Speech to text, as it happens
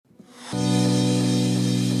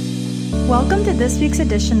Welcome to this week's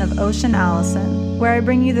edition of Ocean Allison, where I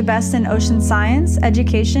bring you the best in ocean science,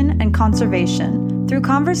 education, and conservation through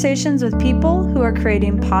conversations with people who are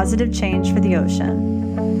creating positive change for the ocean.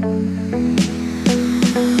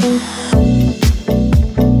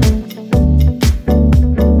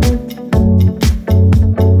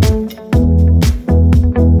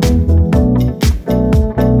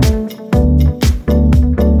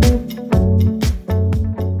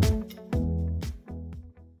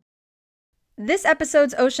 This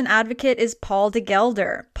episode's ocean advocate is Paul de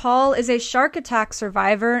Gelder. Paul is a shark attack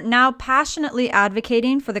survivor, now passionately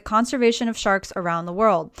advocating for the conservation of sharks around the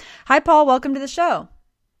world. Hi, Paul. Welcome to the show.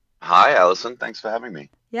 Hi, Allison. Thanks for having me.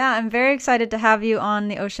 Yeah, I'm very excited to have you on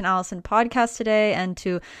the Ocean Allison podcast today and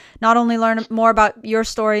to not only learn more about your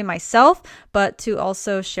story myself, but to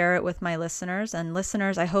also share it with my listeners. And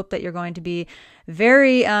listeners, I hope that you're going to be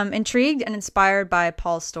very intrigued and inspired by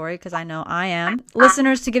Paul's story, because I know I am.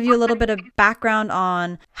 Listeners, to give you a little bit of background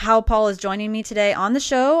on how Paul is joining me today on the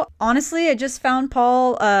show. Honestly, I just found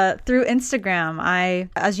Paul through Instagram.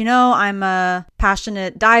 As you know, I'm a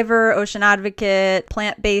passionate diver, ocean advocate,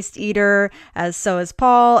 plant-based eater, as so is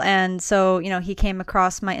Paul. And so, he came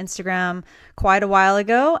across my Instagram quite a while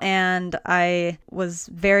ago, and I was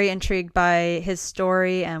very intrigued by his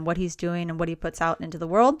story and what he's doing and what he puts out into the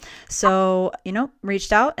world. So,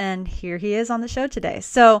 reached out, and here he is on the show today.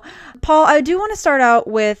 So, Paul, I do want to start out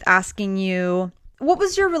with asking you, what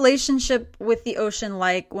was your relationship with the ocean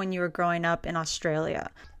like when you were growing up in Australia?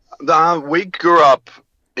 We grew up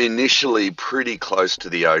initially pretty close to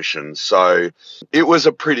the ocean, so it was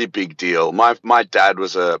a pretty big deal. My dad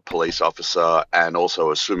was a police officer and also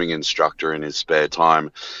a swimming instructor in his spare time,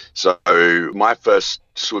 so my first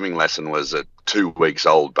swimming lesson was at 2 weeks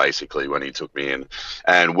old, basically, when he took me in,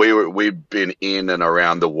 and we'd been in and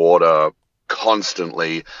around the water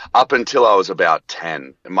constantly up until I was about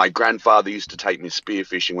 10. My grandfather used to take me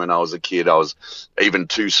spearfishing when I was a kid. I was even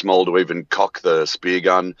too small to even cock the spear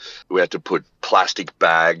gun. We had to put plastic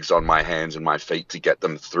bags on my hands and my feet to get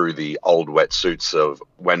them through the old wetsuits of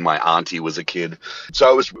when my auntie was a kid.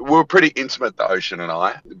 So we were pretty intimate, the ocean and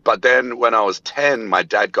I. But then when I was 10, my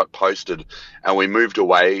dad got posted and we moved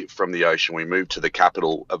away from the ocean. We moved to the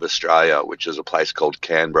capital of Australia, which is a place called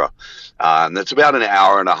Canberra. And it's about an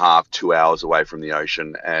hour and a half, 2 hours away from the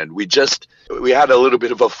ocean. And we had a little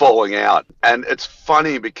bit of a falling out. And it's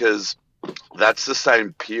funny because that's the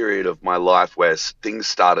same period of my life where things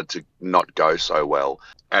started to not go so well.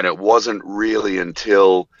 And it wasn't really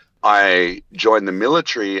until I joined the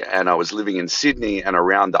military and I was living in Sydney and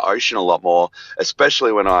around the ocean a lot more,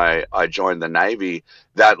 especially when I joined the Navy,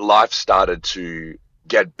 that life started to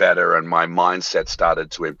get better and my mindset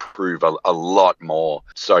started to improve a lot more.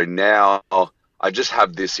 So now I just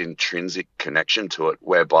have this intrinsic connection to it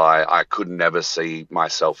whereby I could never see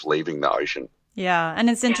myself leaving the ocean. Yeah. And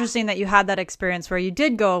it's interesting that you had that experience where you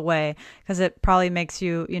did go away, because it probably makes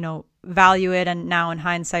you, value it. And now in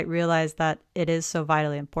hindsight, realize that it is so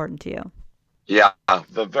vitally important to you. Yeah,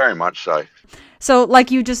 very much so. So like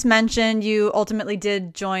you just mentioned, you ultimately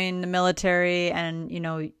did join the military and,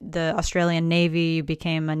 the Australian Navy. You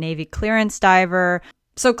became a Navy clearance diver.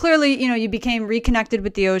 So clearly, you became reconnected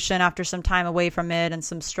with the ocean after some time away from it and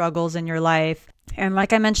some struggles in your life. And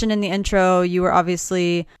like I mentioned in the intro, you were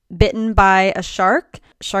obviously bitten by a shark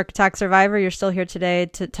attack survivor. You're still here today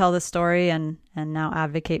to tell the story and now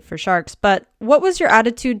advocate for sharks. But what was your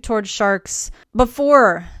attitude towards sharks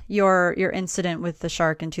before your incident with the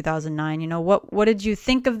shark in 2009? What did you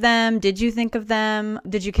think of them? Did you think of them?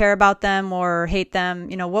 Did you care about them or hate them?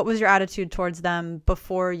 What was your attitude towards them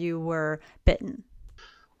before you were bitten?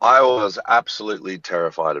 I was absolutely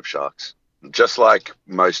terrified of sharks, just like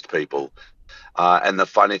most people. And the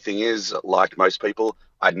funny thing is, like most people,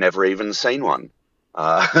 I'd never even seen one.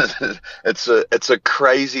 It's a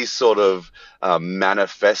crazy sort of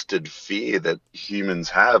manifested fear that humans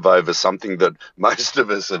have over something that most of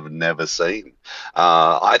us have never seen.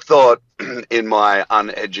 I thought in my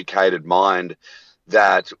uneducated mind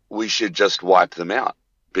that we should just wipe them out,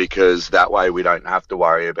 because that way we don't have to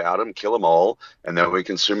worry about them, kill them all, and then we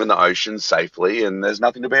can swim in the ocean safely and there's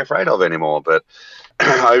nothing to be afraid of anymore. But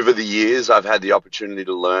over the years, I've had the opportunity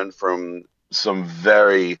to learn from some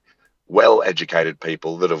very well-educated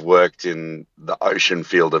people that have worked in the ocean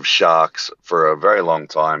field of sharks for a very long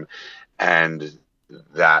time, and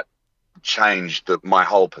that changed my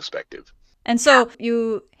whole perspective. And so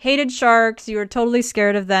you hated sharks, you were totally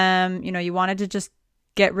scared of them, you wanted to just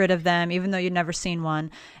get rid of them, even though you'd never seen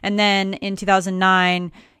one. And then in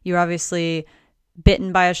 2009, you were obviously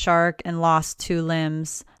bitten by a shark and lost 2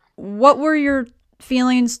 limbs. What were your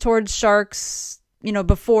feelings towards sharks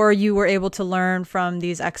before you were able to learn from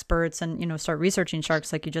these experts and, start researching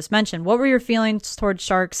sharks like you just mentioned, what were your feelings towards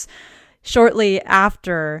sharks shortly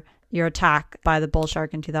after your attack by the bull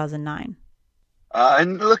shark in 2009?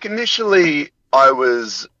 And look, initially I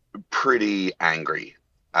was pretty angry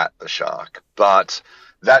at the shark, but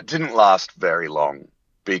that didn't last very long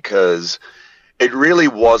because it really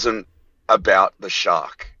wasn't about the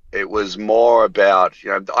shark. It was more about,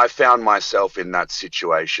 I found myself in that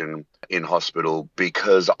situation in hospital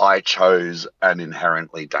because I chose an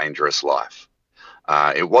inherently dangerous life.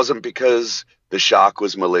 It wasn't because the shark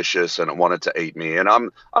was malicious and it wanted to eat me. And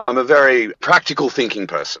I'm a very practical thinking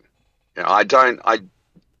person. I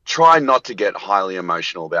try not to get highly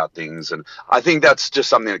emotional about things. And I think that's just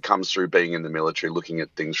something that comes through being in the military, looking at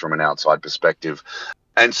things from an outside perspective.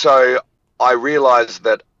 And so I realized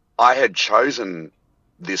that I had chosen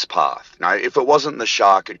this path. Now, if it wasn't the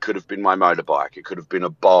shark, it could have been my motorbike. It could have been a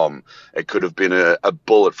bomb. It could have been a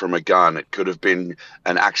bullet from a gun. It could have been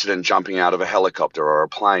an accident jumping out of a helicopter or a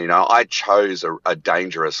plane. I chose a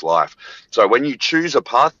dangerous life. So when you choose a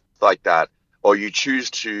path like that, or you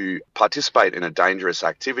choose to participate in a dangerous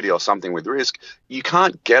activity or something with risk, you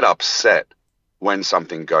can't get upset when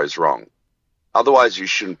something goes wrong. Otherwise, you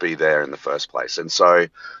shouldn't be there in the first place. And so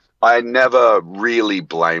I never really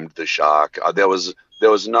blamed the shark. There was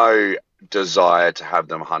no desire to have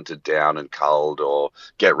them hunted down and culled or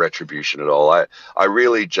get retribution at all. I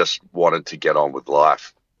really just wanted to get on with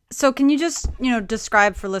life. So can you just,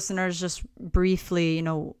 describe for listeners just briefly,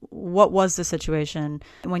 what was the situation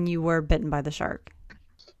when you were bitten by the shark?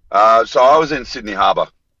 So I was in Sydney Harbour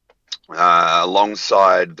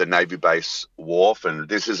alongside the Navy base wharf, and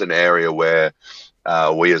this is an area where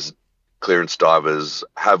we as clearance divers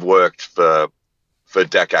have worked for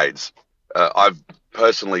decades. I've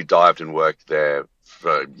personally dived and worked there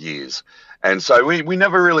for years. And so we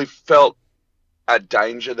never really felt a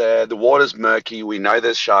danger there. The water's murky. We know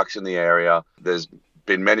there's sharks in the area. There's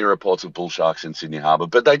been many reports of bull sharks in Sydney Harbour,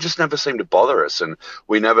 but they just never seemed to bother us, and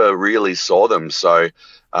we never really saw them. So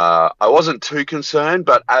I wasn't too concerned,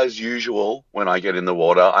 but as usual, when I get in the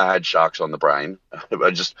water, I had sharks on the brain.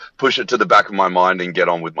 I just push it to the back of my mind and get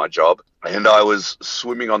on with my job. And I was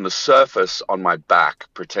swimming on the surface on my back,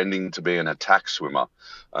 pretending to be an attack swimmer,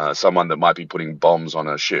 someone that might be putting bombs on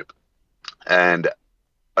a ship. And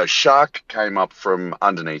a shark came up from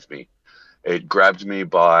underneath me. It grabbed me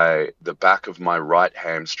by the back of my right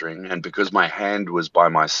hamstring, and because my hand was by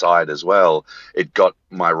my side as well, it got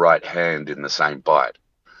my right hand in the same bite.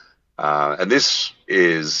 And this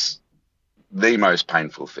is the most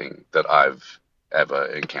painful thing that I've ever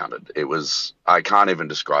encountered. I can't even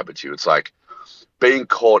describe it to you. It's like being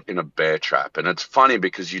caught in a bear trap. And it's funny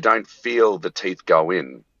because you don't feel the teeth go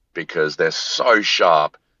in because they're so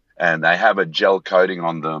sharp and they have a gel coating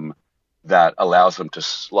on them that allows them to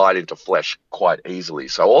slide into flesh quite easily.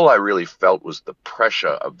 So all I really felt was the pressure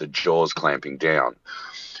of the jaws clamping down.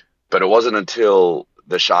 But it wasn't until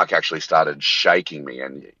the shark actually started shaking me,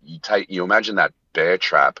 and you imagine that bear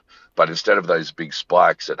trap, but instead of those big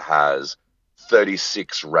spikes, it has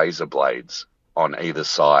 36 razor blades on either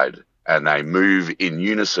side, and they move in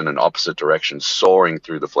unison in opposite directions, soaring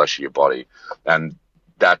through the flesh of your body. And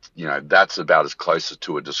that's about as close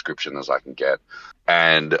to a description as I can get.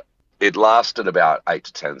 And it lasted about 8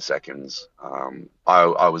 to 10 seconds.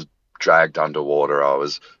 I was dragged underwater. I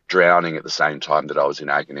was drowning at the same time that I was in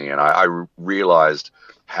agony. And I realized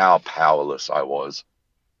how powerless I was.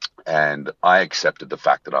 And I accepted the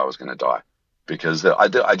fact that I was going to die because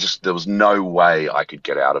there was no way I could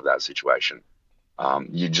get out of that situation.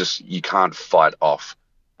 You can't fight off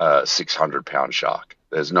a 600-pound shark.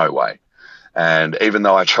 There's no way. And even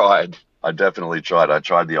though I definitely tried. I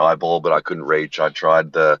tried the eyeball, but I couldn't reach. I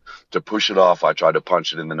tried to push it off. I tried to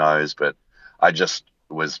punch it in the nose, but I just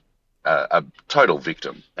was a total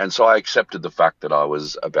victim. And so I accepted the fact that I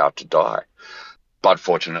was about to die. But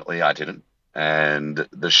fortunately, I didn't. And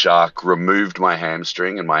the shark removed my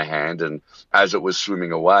hamstring and my hand. And as it was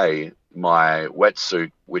swimming away, my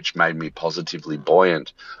wetsuit, which made me positively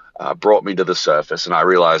buoyant, brought me to the surface. And I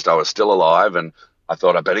realized I was still alive, and I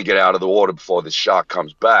thought I better get out of the water before this shark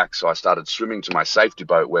comes back. So I started swimming to my safety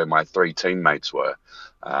boat where my 3 teammates were.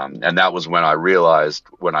 And that was when I realized,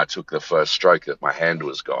 when I took the first stroke, that my hand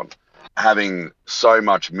was gone. Having so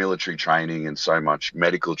much military training and so much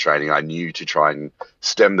medical training, I knew to try and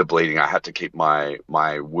stem the bleeding, I had to keep my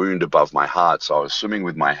wound above my heart. So I was swimming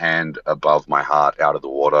with my hand above my heart out of the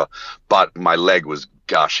water, but my leg was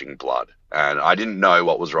gushing blood. And I didn't know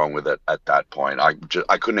what was wrong with it at that point.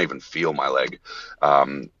 I couldn't even feel my leg.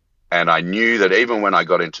 And I knew that even when I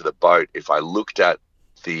got into the boat, if I looked at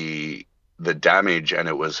the damage and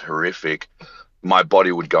it was horrific, my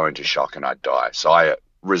body would go into shock and I'd die. So I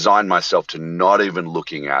resigned myself to not even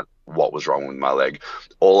looking at what was wrong with my leg.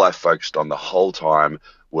 All I focused on the whole time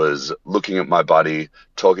was looking at my buddy,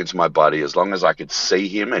 talking to my buddy. As long as I could see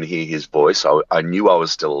him and hear his voice, I knew I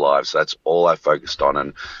was still alive. So that's all I focused on.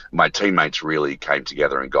 And my teammates really came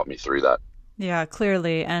together and got me through that. Yeah,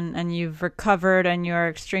 clearly. And you've recovered and you're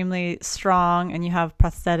extremely strong and you have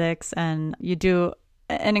prosthetics and you do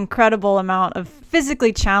an incredible amount of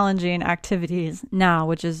physically challenging activities now,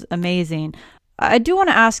 which is amazing. I do want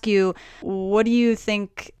to ask you, what do you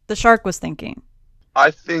think the shark was thinking?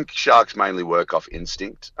 I think sharks mainly work off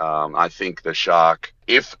instinct. I think the shark,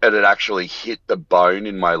 if it had actually hit the bone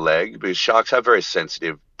in my leg, because sharks have very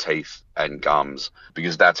sensitive teeth and gums,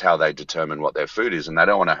 because that's how they determine what their food is, and they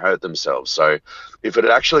don't want to hurt themselves. So if it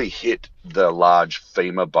had actually hit the large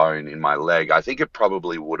femur bone in my leg, I think it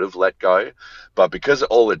probably would have let go. But because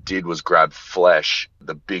all it did was grab flesh,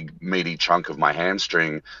 the big meaty chunk of my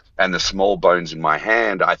hamstring and the small bones in my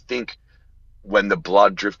hand, I think when the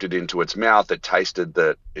blood drifted into its mouth, it tasted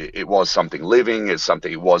that it was something living,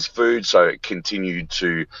 it was food, so it continued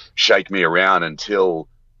to shake me around until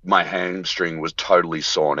my hamstring was totally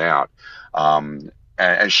sawn out.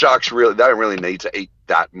 And sharks they don't really need to eat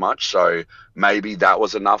that much, so maybe that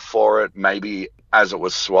was enough for it. Maybe as it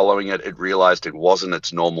was swallowing it, it realized it wasn't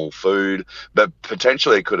its normal food, but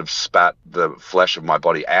potentially it could have spat the flesh of my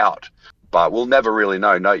body out. But we'll never really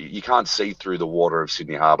know. No, you can't see through the water of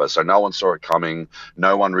Sydney Harbour, so no one saw it coming.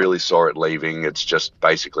 No one really saw it leaving. It's just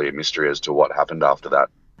basically a mystery as to what happened after that.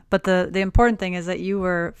 But the important thing is that you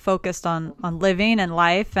were focused on living and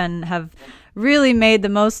life and have really made the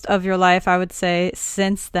most of your life, I would say,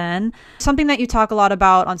 since then. Something that you talk a lot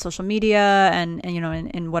about on social media and you know,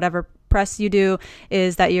 in whatever press you do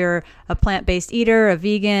is that you're a plant-based eater, a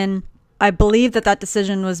vegan. I believe that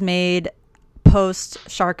decision was made post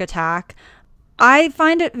shark attack. I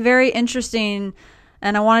find it very interesting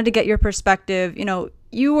and I wanted to get your perspective. You know,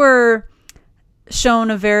 you were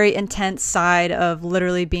shown a very intense side of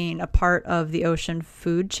literally being a part of the ocean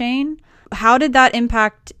food chain. How did that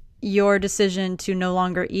impact your decision to no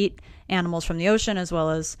longer eat animals from the ocean as well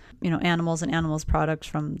as, you know, animals and animals products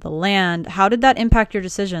from the land? How did that impact your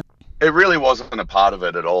decision? It really wasn't a part of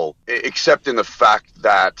it at all, except in the fact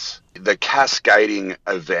that the cascading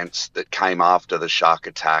events that came after the shark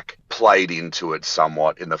attack played into it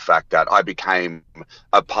somewhat, in the fact that I became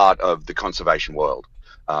a part of the conservation world.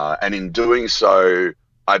 And in doing so,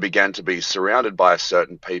 I began to be surrounded by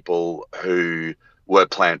certain people who were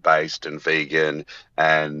plant-based and vegan,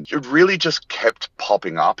 and it really just kept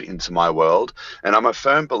popping up into my world. And I'm a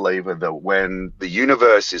firm believer that when the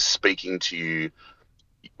universe is speaking to you,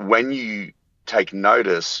 when you take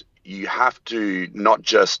notice, you have to not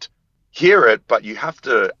just hear it, but you have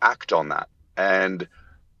to act on that. And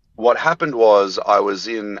what happened was I was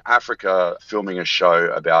in Africa filming a show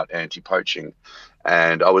about anti-poaching,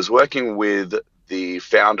 and I was working with the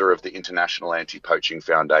founder of the International Anti-Poaching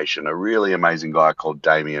Foundation, a really amazing guy called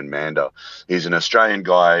Damien Mander. He's an Australian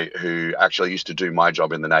guy who actually used to do my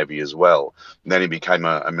job in the Navy as well. And then he became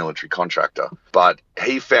a military contractor. But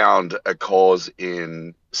he found a cause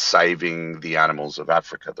in saving the animals of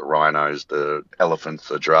Africa, the rhinos, the elephants,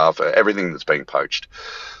 the giraffe, everything that's being poached.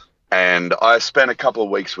 And I spent a couple of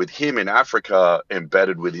weeks with him in Africa,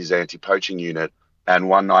 embedded with his anti-poaching unit. And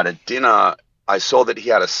one night at dinner, I saw that he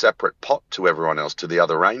had a separate pot to everyone else, to the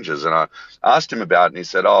other rangers. And I asked him about it, and he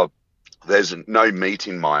said, "Oh, there's no meat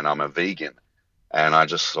in mine. I'm a vegan." And I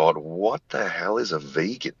just thought, what the hell is a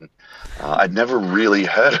vegan? I'd never really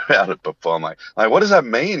heard about it before. I'm like, what does that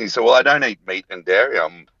mean? He said, "Well, I don't eat meat and dairy."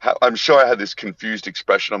 I'm sure I had this confused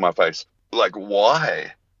expression on my face. Like,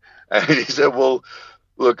 why? And he said, "Well,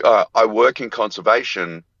 look, I work in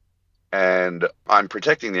conservation and I'm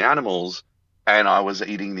protecting the animals, and I was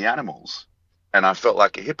eating the animals. And I felt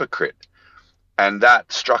like a hypocrite." And that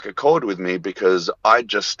struck a chord with me, because I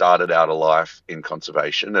just started out a life in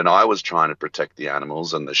conservation and I was trying to protect the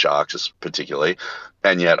animals and the sharks particularly,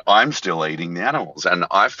 and yet I'm still eating the animals. And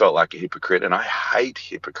I felt like a hypocrite, and I hate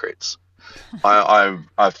hypocrites. I'm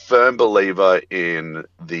a firm believer in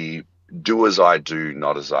the do as I do,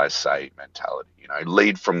 not as I say mentality. You know,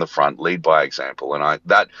 lead from the front, lead by example. And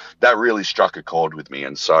that really struck a chord with me.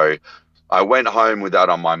 And so I went home with that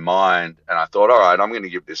on my mind, and I thought, all right, I'm going to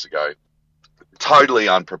give this a go. Totally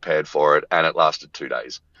unprepared for it, and it lasted 2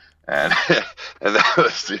 days. And and that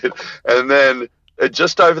was it. And then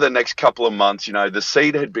just over the next couple of months, you know, the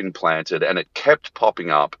seed had been planted and it kept popping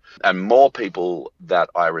up, and more people that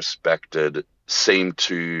I respected seemed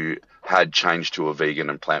to had changed to a vegan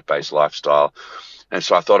and plant-based lifestyle. And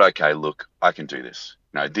so I thought, okay, look, I can do this.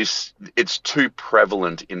 No, it's too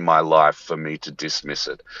prevalent in my life for me to dismiss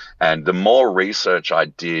it. And the more research I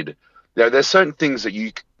did, there's certain things that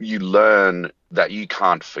you learn that you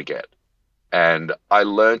can't forget. And I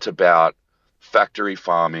learnt about factory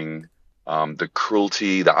farming, the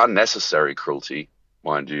cruelty, the unnecessary cruelty,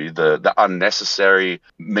 mind you, the unnecessary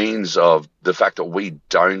means of the fact that we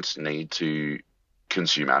don't need to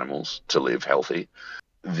consume animals to live healthy,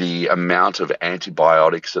 the amount of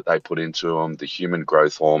antibiotics that they put into them, the human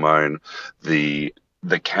growth hormone, the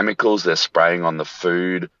chemicals they're spraying on the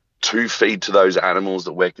food to feed to those animals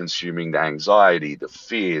that we're consuming, the anxiety, the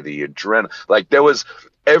fear, the adrenaline. Like there was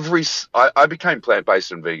I became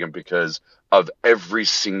plant-based and vegan because of every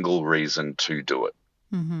single reason to do it.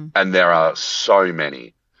 Mm-hmm. And there are so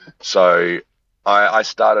many. So I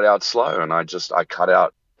started out slow, and I cut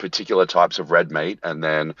out particular types of red meat, and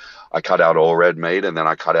then I cut out all red meat, and then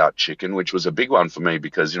I cut out chicken, which was a big one for me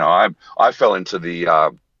because, I fell into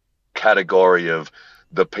the category of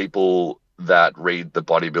the people that read the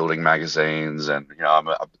bodybuilding magazines, and, I've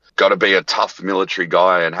got to be a tough military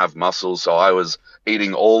guy and have muscles. So I was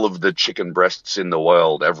eating all of the chicken breasts in the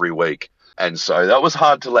world every week. And so that was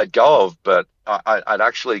hard to let go of, but I'd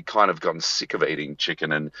actually kind of gotten sick of eating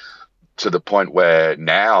chicken, and to the point where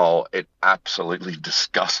now it absolutely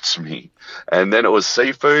disgusts me. And then it was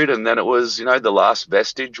seafood, and then it was, the last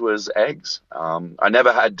vestige was eggs. I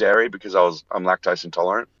never had dairy because I'm lactose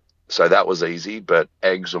intolerant, so that was easy, but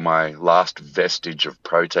eggs were my last vestige of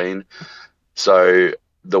protein. So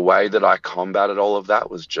the way that I combated all of that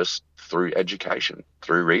was just through education,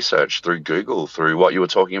 through research, through Google, through what you were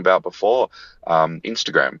talking about before,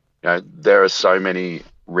 Instagram. There are so many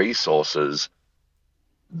resources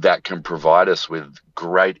that can provide us with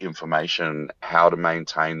great information how to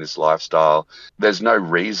maintain this lifestyle. There's no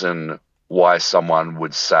reason why someone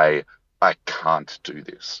would say, I can't do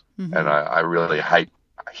this. Mm-hmm. And I really hate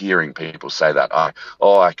hearing people say that.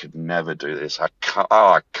 I could never do this. I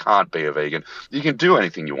can't be a vegan. You can do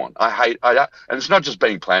anything you want. And it's not just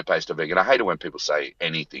being plant-based or vegan. I hate it when people say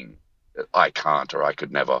anything, I can't or I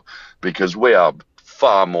could never, because we are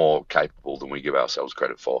far more capable than we give ourselves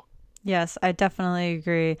credit for. Yes, I definitely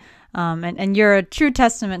agree. And you're a true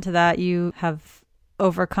testament to that. You have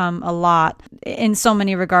overcome a lot in so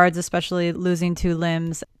many regards, especially losing 2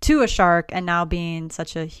 limbs to a shark and now being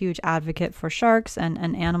such a huge advocate for sharks and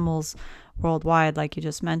animals worldwide, like you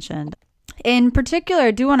just mentioned. In particular,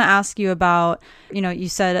 I do want to ask you about, you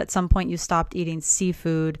said at some point you stopped eating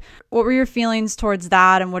seafood. What were your feelings towards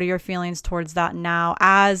that, and what are your feelings towards that now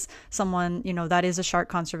as someone, that is a shark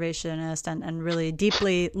conservationist and really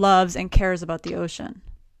deeply loves and cares about the ocean?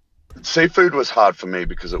 Seafood was hard for me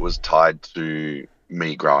because it was tied to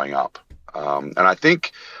me growing up. And I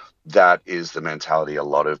think that is the mentality a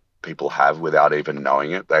lot of people have without even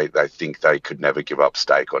knowing it. They think they could never give up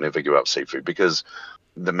steak or never give up seafood because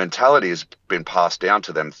the mentality has been passed down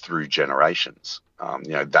to them through generations.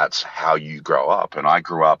 That's how you grow up. And I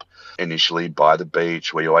grew up initially by the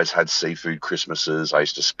beach. We always had seafood Christmases. I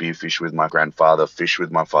used to spearfish with my grandfather, fish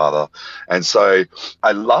with my father. And so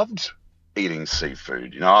I loved eating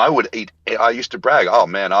seafood. I used to brag, oh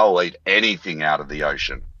man, I'll eat anything out of the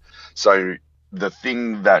ocean. So the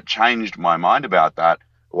thing that changed my mind about that,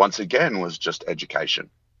 once again, was just education.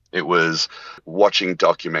 It was watching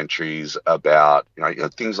documentaries about,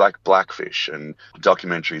 things like blackfish, and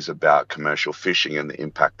documentaries about commercial fishing and the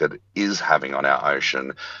impact that it is having on our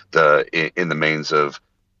ocean, in the means of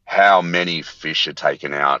how many fish are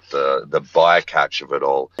taken out, the bycatch of it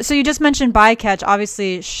all. So you just mentioned bycatch.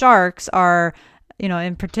 Obviously, sharks are,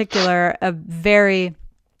 in particular, a very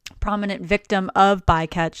prominent victim of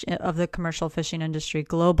bycatch of the commercial fishing industry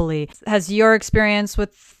globally. Has your experience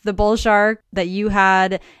with the bull shark that you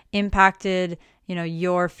had impacted,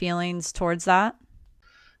 your feelings towards that?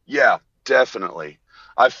 Yeah, definitely.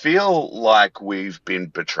 I feel like we've been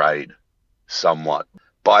betrayed somewhat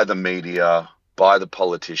by the media, by the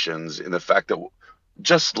politicians, in the fact that,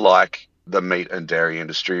 just like the meat and dairy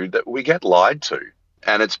industry, that we get lied to.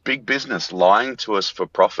 And it's big business lying to us for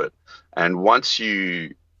profit. And once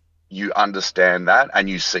you understand that and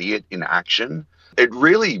you see it in action, it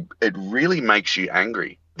really makes you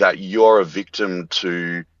angry that you're a victim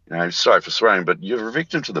to, sorry for swearing, but you're a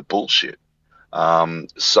victim to the bullshit.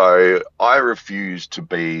 So I refuse to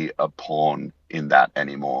be a pawn in that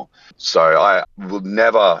anymore. So I will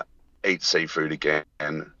never eat seafood again.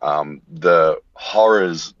 The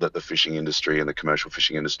horrors that the fishing industry and the commercial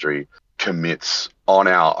fishing industry commits on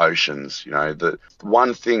our oceans, the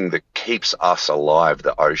one thing that keeps us alive,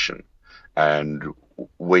 the ocean, and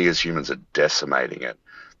we as humans are decimating it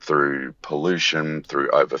through pollution, through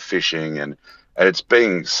overfishing, and it's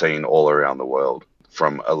being seen all around the world.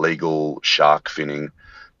 from illegal shark finning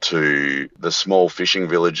to the small fishing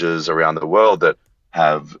villages around the world that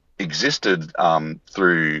have existed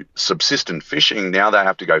through subsistent fishing. Now they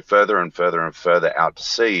have to go further and further and further out to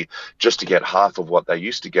sea just to get half of what they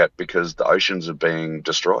used to get because the oceans are being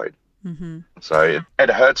destroyed. Mm-hmm. So it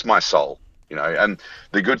hurts my soul, and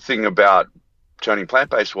the good thing about turning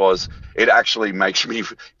plant-based was it actually makes me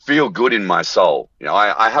feel good in my soul.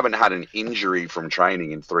 I haven't had an injury from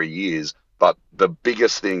training in 3 years, but the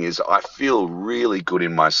biggest thing is I feel really good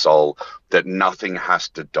in my soul that nothing has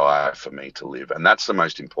to die for me to live. And that's the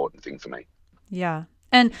most important thing for me. Yeah.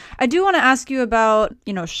 And I do want to ask you about,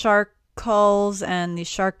 shark culls and the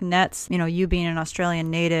shark nets, you being an Australian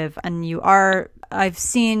native, and I've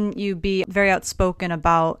seen you be very outspoken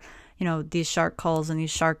about, these shark culls and these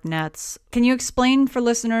shark nets. Can you explain for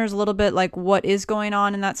listeners a little bit like what is going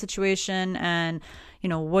on in that situation, and,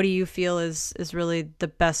 what do you feel is really the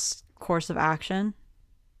best course of action?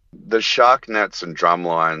 The shark nets and drum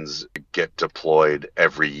lines get deployed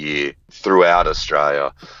every year throughout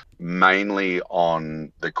Australia, mainly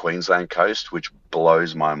on the Queensland coast, which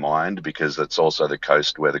blows my mind because it's also the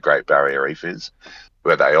coast where the Great Barrier Reef is,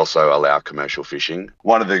 where they also allow commercial fishing.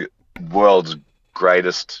 One of the world's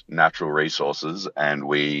greatest natural resources, and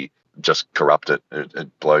we just corrupt it.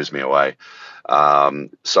 It blows me away.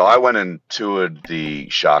 So I went and toured the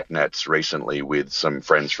shark nets recently with some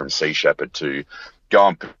friends from Sea Shepherd to go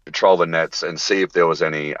and patrol the nets and see if there was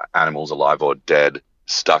any animals alive or dead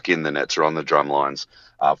stuck in the nets or on the drum lines.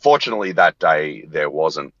 Fortunately, that day there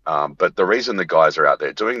wasn't. But the reason the guys are out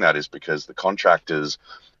there doing that is because the contractors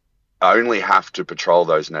only have to patrol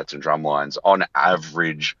those nets and drum lines on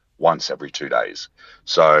average once every 2 days.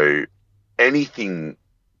 So anything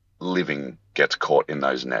living gets caught in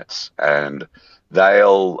those nets, and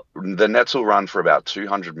the nets will run for about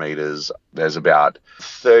 200 meters. There's about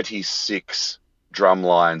 36 drum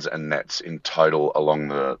lines and nets in total along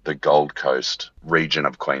the Gold Coast region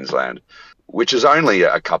of Queensland, which is only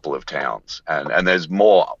a couple of towns, and there's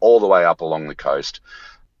more all the way up along the coast.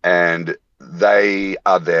 And they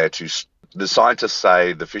are there the scientists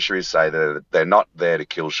say, the fisheries say that they're not there to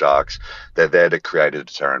kill sharks. They're there to create a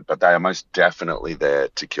deterrent, but they are most definitely there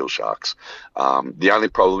to kill sharks. The only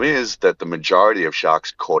problem is that the majority of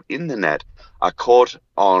sharks caught in the net are caught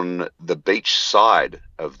on the beach side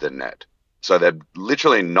of the net. So they're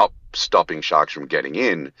literally not stopping sharks from getting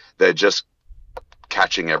in. They're just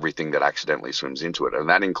catching everything that accidentally swims into it. And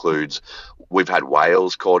that includes, we've had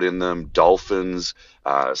whales caught in them, dolphins,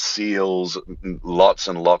 seals, lots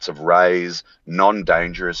and lots of rays,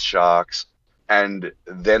 non-dangerous sharks, and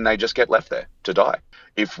then they just get left there to die.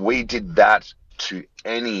 If we did that to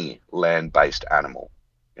any land-based animal,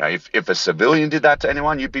 if a civilian did that to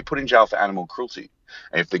anyone, you'd be put in jail for animal cruelty.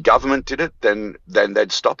 And if the government did it, then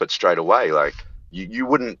they'd stop it straight away. Like you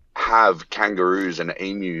wouldn't have kangaroos and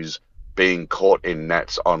emus being caught in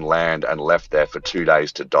nets on land and left there for 2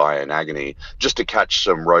 days to die in agony just to catch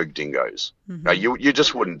some rogue dingoes. Mm-hmm. You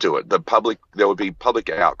just wouldn't do it. There would be public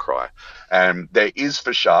outcry. And there is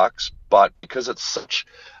for sharks, but because it's such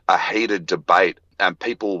a heated debate and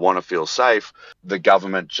people want to feel safe, the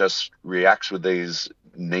government just reacts with these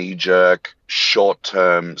knee-jerk,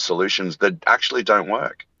 short-term solutions that actually don't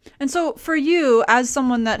work. And so for you, as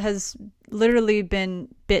someone that has literally been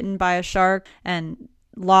bitten by a shark and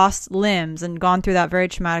lost limbs and gone through that very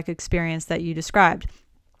traumatic experience that you described,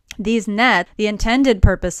 these nets, the intended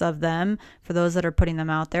purpose of them, for those that are putting them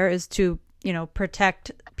out there, is to,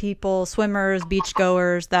 protect people, swimmers,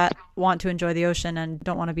 beachgoers that want to enjoy the ocean and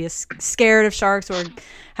don't want to be scared of sharks or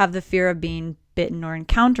have the fear of being bitten or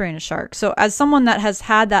encountering a shark. So as someone that has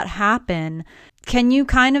had that happen, can you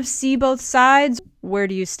kind of see both sides? Where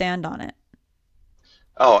do you stand on it?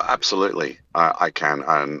 Oh, absolutely. I can.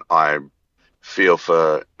 And I feel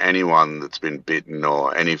for anyone that's been bitten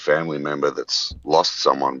or any family member that's lost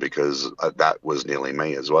someone, because that was nearly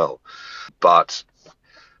me as well. But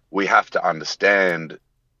we have to understand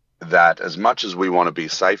that as much as we want to be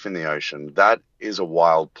safe in the ocean, that is a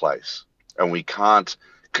wild place, and we can't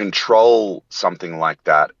control something like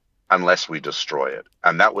that unless we destroy it.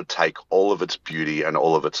 And that would take all of its beauty and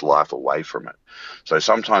all of its life away from it. So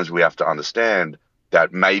sometimes we have to understand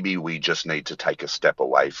that maybe we just need to take a step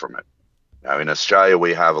away from it. Now, in Australia,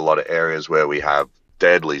 we have a lot of areas where we have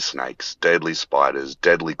deadly snakes, deadly spiders,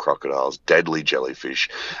 deadly crocodiles, deadly jellyfish,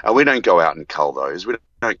 and we don't go out and cull those. We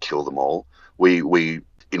don't kill them all. We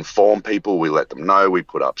inform people, we let them know, we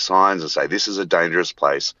put up signs and say, this is a dangerous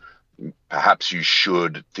place. Perhaps you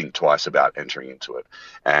should think twice about entering into it.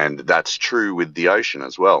 And that's true with the ocean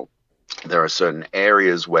as well. There are certain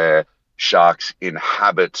areas where sharks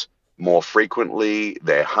inhabit more frequently.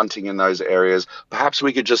 They're hunting in those areas. Perhaps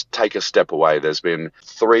we could just take a step away. There's been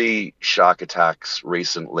 3 shark attacks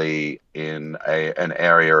recently in an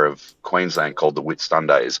area of Queensland called the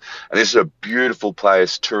Whitsundays. And this is a beautiful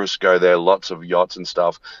place. Tourists go there, lots of yachts and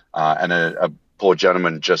stuff. And a poor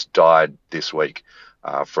gentleman just died this week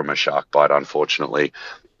from a shark bite, unfortunately.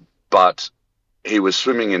 But he was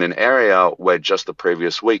swimming in an area where just the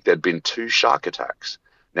previous week there'd been 2 shark attacks.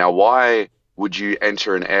 Now, why would you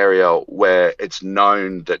enter an area where it's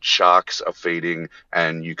known that sharks are feeding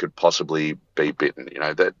and you could possibly be bitten? You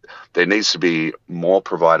know, that there needs to be more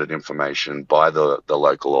provided information by the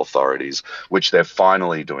local authorities, which they're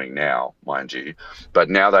finally doing now, mind you. But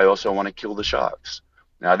now they also want to kill the sharks.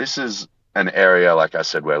 Now, this is an area, like I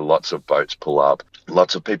said, where lots of boats pull up,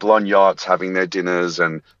 lots of people on yachts having their dinners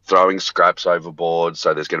and throwing scraps overboard.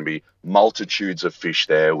 So there's going to be multitudes of fish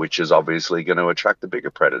there, which is obviously going to attract the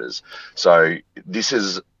bigger predators. So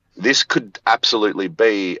this could absolutely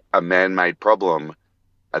be a man-made problem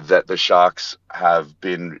that the sharks have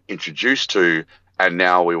been introduced to, and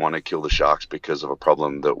now we want to kill the sharks because of a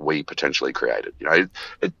problem that we potentially created. You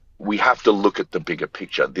know, we have to look at the bigger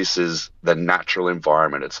picture. This is the natural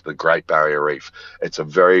environment. It's the Great Barrier Reef. It's a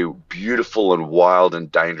very beautiful and wild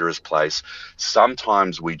and dangerous place.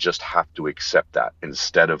 Sometimes we just have to accept that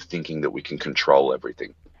instead of thinking that we can control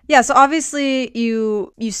everything. Yeah, so obviously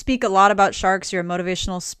you speak a lot about sharks. You're a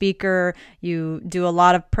motivational speaker. You do a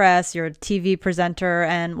lot of press. You're a TV presenter.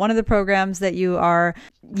 And one of the programs that you are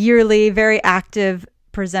yearly, very active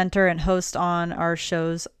presenter and host on our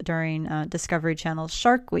shows during Discovery Channel's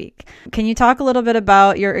Shark Week. Can you talk a little bit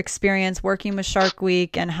about your experience working with Shark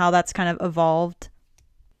Week and how that's kind of evolved?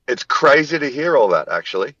 It's crazy to hear all that,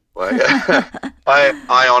 actually. Like,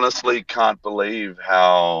 I honestly can't believe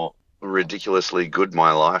how ridiculously good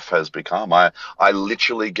my life has become. I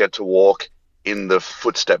literally get to walk in the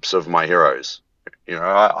footsteps of my heroes. You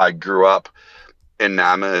know, I grew up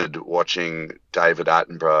enamored watching David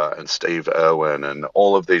Attenborough and Steve Irwin and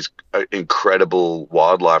all of these incredible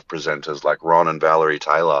wildlife presenters like Ron and Valerie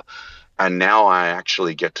Taylor. And now I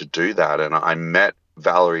actually get to do that. And I met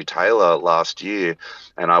Valerie Taylor last year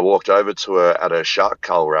and I walked over to her at a shark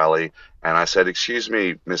cull rally and I said, "Excuse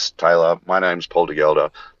me, Miss Taylor, my name's Paul de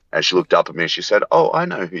Gelder." And she looked up at me and she said, "Oh, I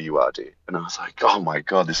know who you are, dear." And I was like, "Oh my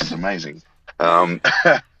God, this is amazing."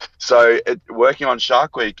 So working on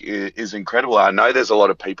Shark Week is incredible. I know there's a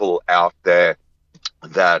lot of people out there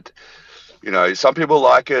that, you know, some people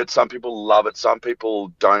like it, some people love it, some people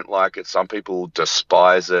don't like it, some people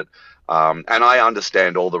despise it. And I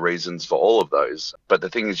understand all the reasons for all of those. But the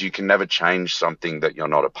thing is, you can never change something that you're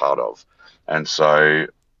not a part of. And so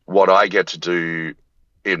what I get to do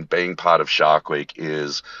in being part of Shark Week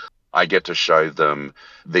is I get to show them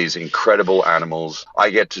these incredible animals.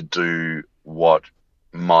 I get to do what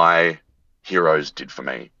my heroes did for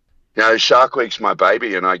me. You know, Shark Week's my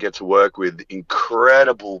baby and I get to work with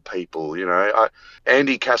incredible people. You know,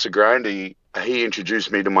 Andy Casagrande, he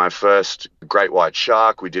introduced me to my first great white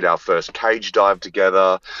shark. We did our first cage dive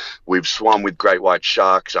together. We've swum with great white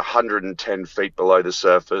sharks 110 feet below the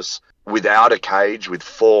surface without a cage with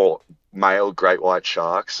 4 male great white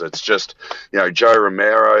sharks. It's just, you know, Joe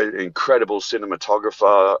Romero, incredible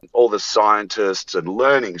cinematographer, all the scientists, and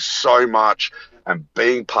learning so much and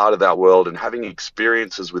being part of that world and having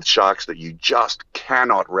experiences with sharks that you just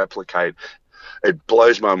cannot replicate. It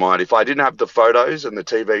blows my mind. If I didn't have the photos and the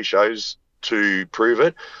TV shows to prove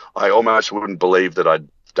it, I almost wouldn't believe that I'd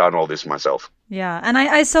done all this myself. Yeah. And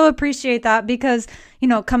I so appreciate that because, you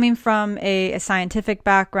know, coming from a scientific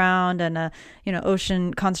background and a, you know,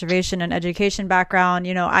 ocean conservation and education background,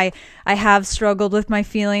 you know, I have struggled with my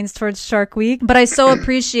feelings towards Shark Week, but I so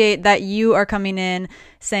appreciate that you are coming in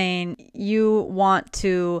saying you want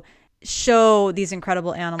to show these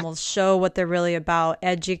incredible animals, show what they're really about,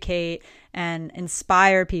 educate and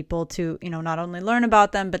inspire people to, you know, not only learn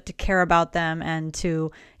about them, but to care about them and to,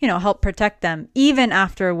 you know, help protect them even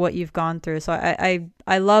after what you've gone through. So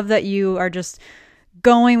I love that you are just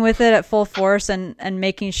going with it at full force and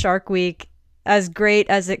making Shark Week as great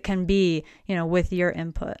as it can be, you know, with your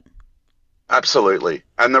input. Absolutely.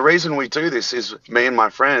 And the reason we do this is me and my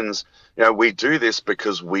friends, you know, we do this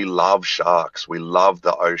because we love sharks. We love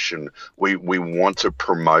the ocean. We want to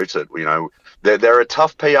promote it. You know, they're a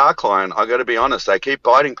tough PR client. I got to be honest. They keep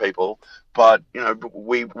biting people, but you know,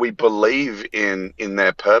 we believe in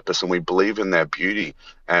their purpose and we believe in their beauty,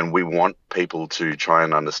 and we want people to try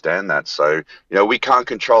and understand that. So, you know, we can't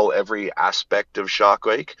control every aspect of Shark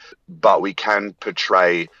Week, but we can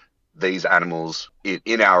portray these animals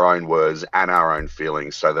in our own words and our own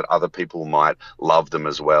feelings so that other people might love them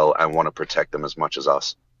as well and want to protect them as much as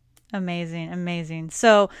us. Amazing, amazing.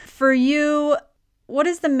 So for you, what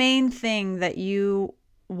is the main thing that you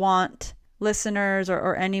want listeners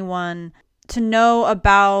or anyone to know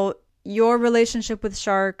about your relationship with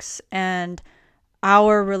sharks and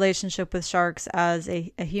our relationship with sharks as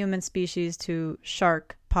a human species to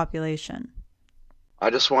shark population? I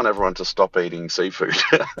just want everyone to stop eating seafood.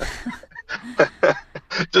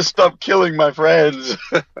 Just stop killing my friends.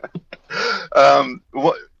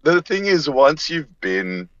 The thing is, once you've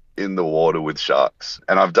been in the water with sharks,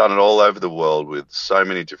 and I've done it all over the world with so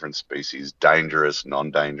many different species, dangerous,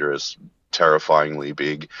 non-dangerous, terrifyingly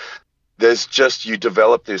big, you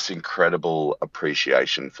develop this incredible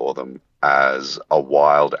appreciation for them as a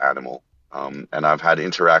wild animal. And I've had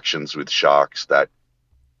interactions with sharks that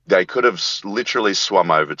they could have literally swum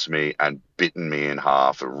over to me and bitten me in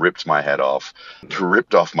half, ripped my head off,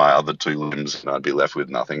 ripped off my other two limbs, and I'd be left with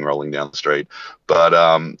nothing rolling down the street. But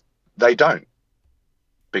they don't,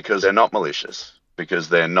 because they're not malicious, because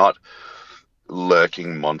they're not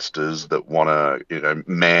lurking monsters that want to,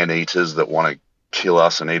 man-eaters that want to kill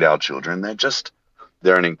us and eat our children.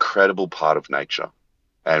 They're an incredible part of nature.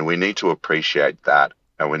 And we need to appreciate that,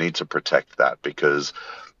 and we need to protect that, because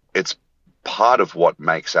it's part of what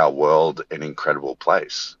makes our world an incredible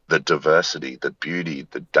place. The diversity, the beauty,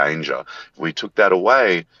 the danger. If we took that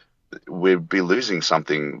away, we'd be losing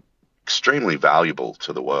something extremely valuable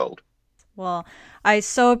to the world. Well, I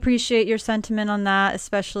so appreciate your sentiment on that,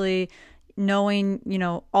 especially knowing,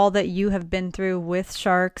 all that you have been through with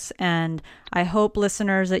sharks. And I hope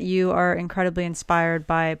listeners that you are incredibly inspired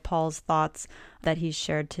by Paul's thoughts that he's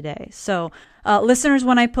shared today. So listeners,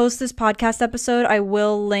 when I post this podcast episode, I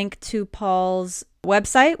will link to Paul's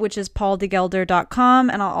website, which is pauldegelder.com.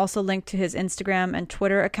 And I'll also link to his Instagram and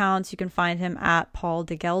Twitter accounts. You can find him at Paul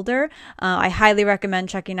DeGelder. I highly recommend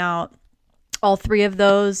checking out all three of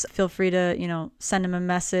those. Feel free to, send him a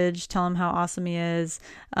message, tell him how awesome he is,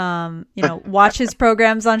 watch his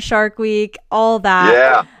programs on Shark Week, all that.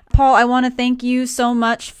 Yeah. Paul, I want to thank you so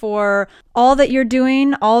much for all that you're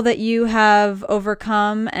doing, all that you have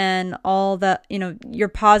overcome, and all that, your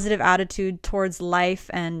positive attitude towards life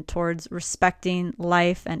and towards respecting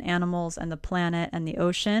life and animals and the planet and the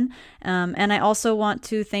ocean. And I also want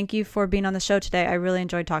to thank you for being on the show today. I really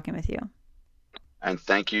enjoyed talking with you. And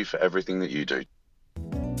thank you for everything that you do.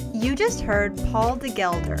 You just heard Paul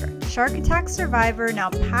DeGelder, shark attack survivor,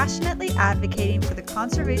 now passionately advocating for the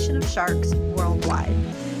conservation of sharks worldwide.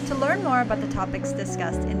 To learn more about the topics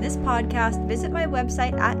discussed in this podcast, visit my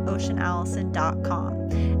website at oceanallison.com.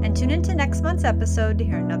 And tune into next month's episode to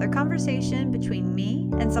hear another conversation between me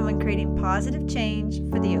and someone creating positive change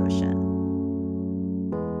for the ocean.